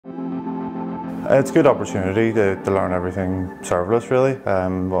It's a good opportunity to learn everything serverless, really,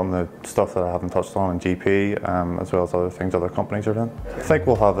 on the stuff that I haven't touched on in GP, as well as other things other companies are doing. I think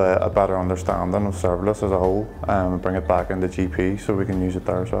we'll have a better understanding of serverless as a whole and bring it back into GP so we can use it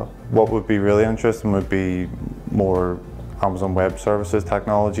there as well. What would be really interesting would be more Amazon Web Services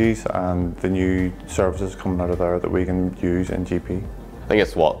technologies and the new services coming out of there that we can use in GP. I think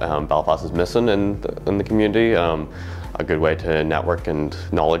it's what Belfast is missing in the community. A good way to network and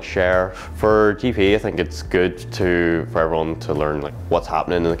knowledge share. For GP, I think it's good for everyone to learn what's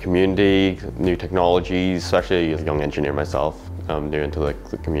happening in the community, new technologies, especially as a young engineer myself, new into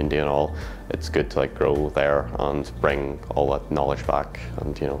the community and all. It's good to grow there and bring all that knowledge back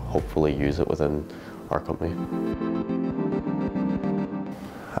and hopefully use it within our company.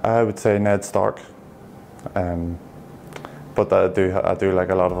 I would say Ned Stark. But I do like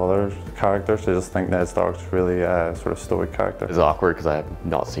a lot of other characters. I just think Ned Stark's really a sort of stoic character. It's awkward because I have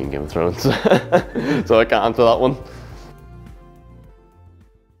not seen Game of Thrones, so I can't answer that one.